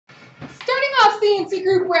CNC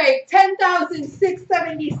group break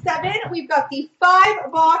 10,677. We've got the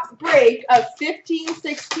 5-box break of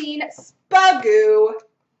 1516 Spagoo.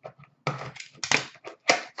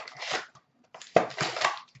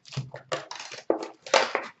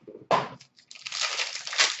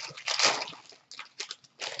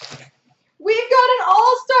 We've got an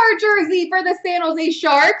all-star jersey for the San Jose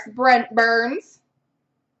Sharks, Brent Burns.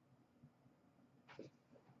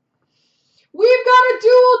 We've got a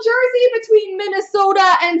dual jersey between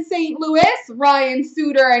Minnesota and St. Louis, Ryan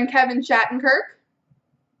Suter and Kevin Shattenkirk.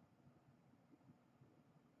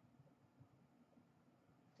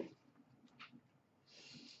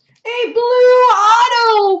 A blue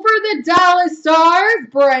auto for the Dallas Stars,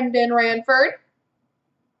 Brendan Ranford.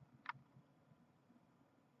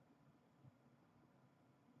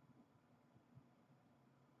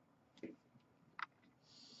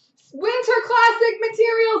 Winter Classic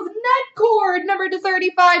Materials net cord number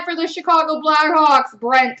 /35 for the Chicago Blackhawks,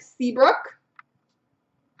 Brent Seabrook.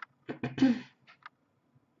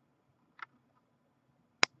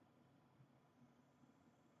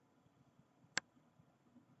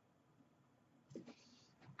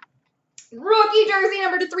 Rookie jersey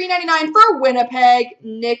number /399 for Winnipeg,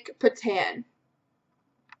 Nick Patan.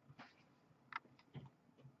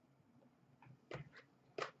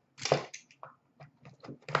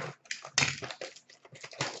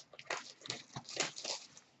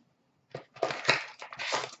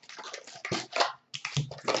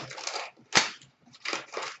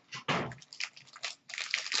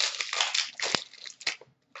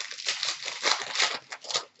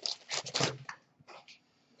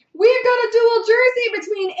 We've got a dual jersey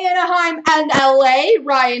between Anaheim and LA,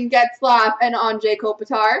 Ryan Getzlaf and Anze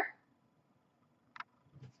Kopitar.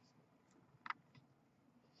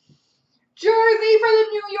 Jersey for the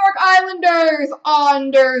New York Islanders,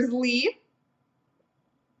 Anders Lee.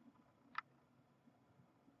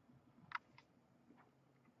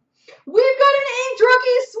 We've got an inked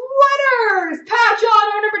rookie sweaters, patch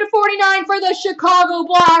auto number /49 for the Chicago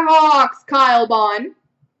Blackhawks, Kyle Bond.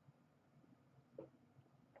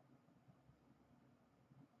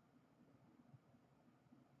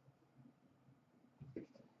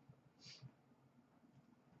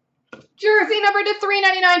 Jersey number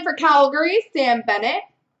 /399 for Calgary, Sam Bennett.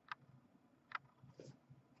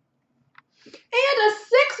 And a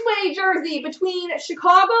 6-way jersey between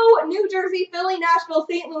Chicago, New Jersey, Philly, Nashville,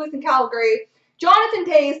 St. Louis, and Calgary. Jonathan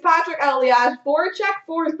Toews, Patrick Elias, Voracek,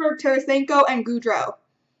 Forsberg, Tarasenko, and Goudreau.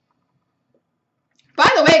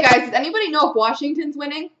 By the way, guys, does anybody know if Washington's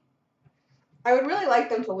winning? I would really like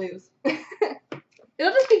them to lose. It'll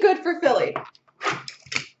just be good for Philly.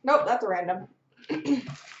 Nope, that's a random.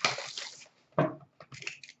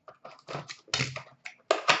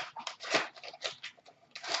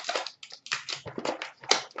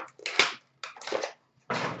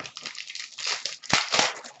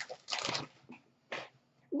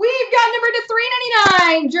 We've got number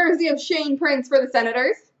 /399, jersey of Shane Prince for the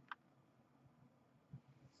Senators.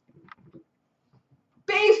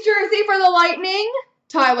 Base jersey for the Lightning,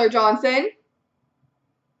 Tyler Johnson.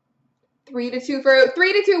 3-2 for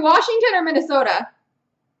 3-2 Washington or Minnesota?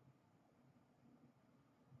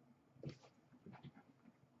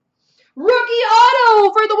 Rookie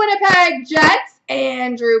auto for the Winnipeg Jets,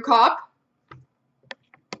 Andrew Kopp.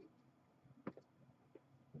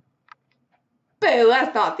 Boo,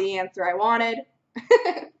 that's not the answer I wanted.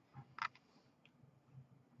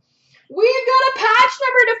 We've got a patch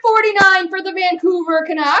number /49 for the Vancouver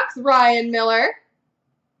Canucks, Ryan Miller.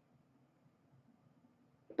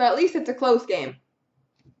 But at least it's a close game.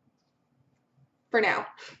 For now.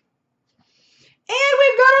 And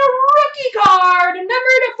we've got a rookie card,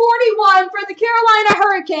 number /41 for the Carolina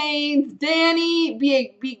Hurricanes, Danny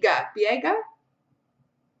Biega?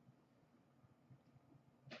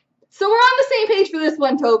 So we're on the same page for this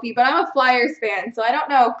one, Topi, but I'm a Flyers fan, so I don't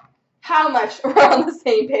know how much we're on the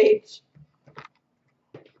same page.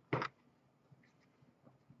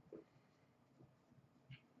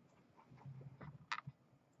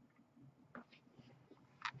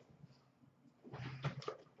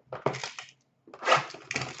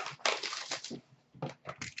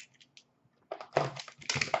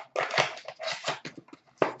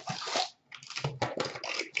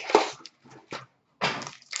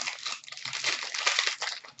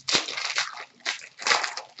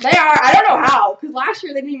 They are. I don't know how, because last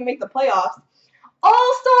year they didn't even make the playoffs.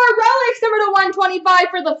 All-Star Relics, number /125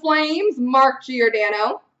 for the Flames, Mark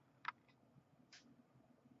Giordano.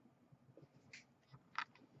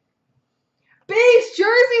 Base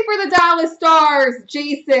jersey for the Dallas Stars,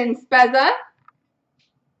 Jason Spezza.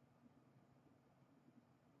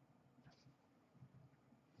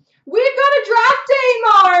 We've got a draft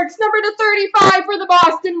cards, number to 35 for the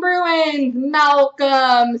Boston Bruins,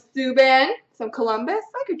 Malcolm Subban. Some Columbus.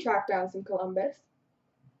 I could track down some Columbus.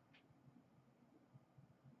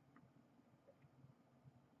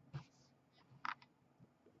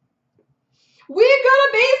 We've got a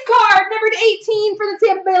base card, number to 18 for the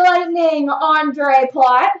Tampa Bay Lightning, Andre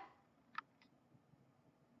Plott.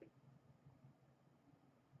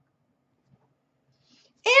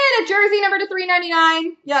 And a jersey number to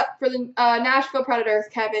 399. Yep, for the Nashville Predators,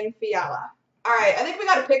 Kevin Fiala. All right, I think we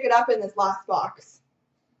got to pick it up in this last box.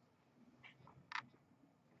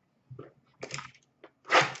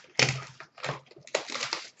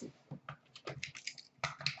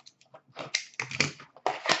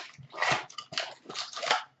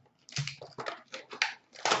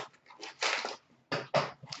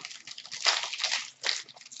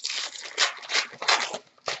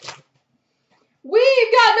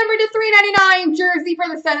 We've got number to 399 jersey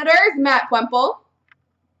for the Senators, Matt Puempel.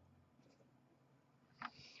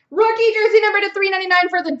 Rookie jersey number to 399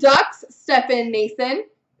 for the Ducks, Stefan Noesen.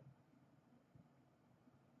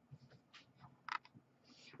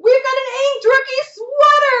 We've got an inked rookie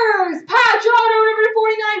sweaters, patch auto number to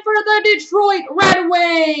 49 for the Detroit Red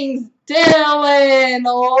Wings, Dylan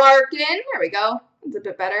Larkin. There we go. That's a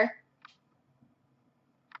bit better.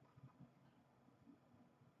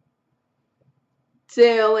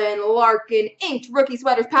 Dylan Larkin, inked rookie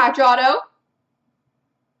sweaters, patch auto.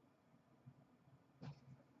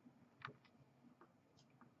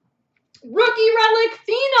 Rookie relic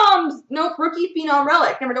phenoms. Nope, rookie phenom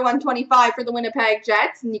relic. Number to 125 for the Winnipeg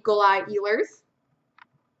Jets, Nikolai Ehlers.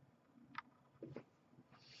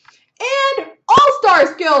 And All-Star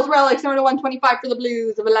Skills relics, number to 125 for the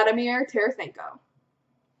Blues, Vladimir Tarasenko.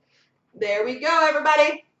 There we go,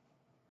 everybody.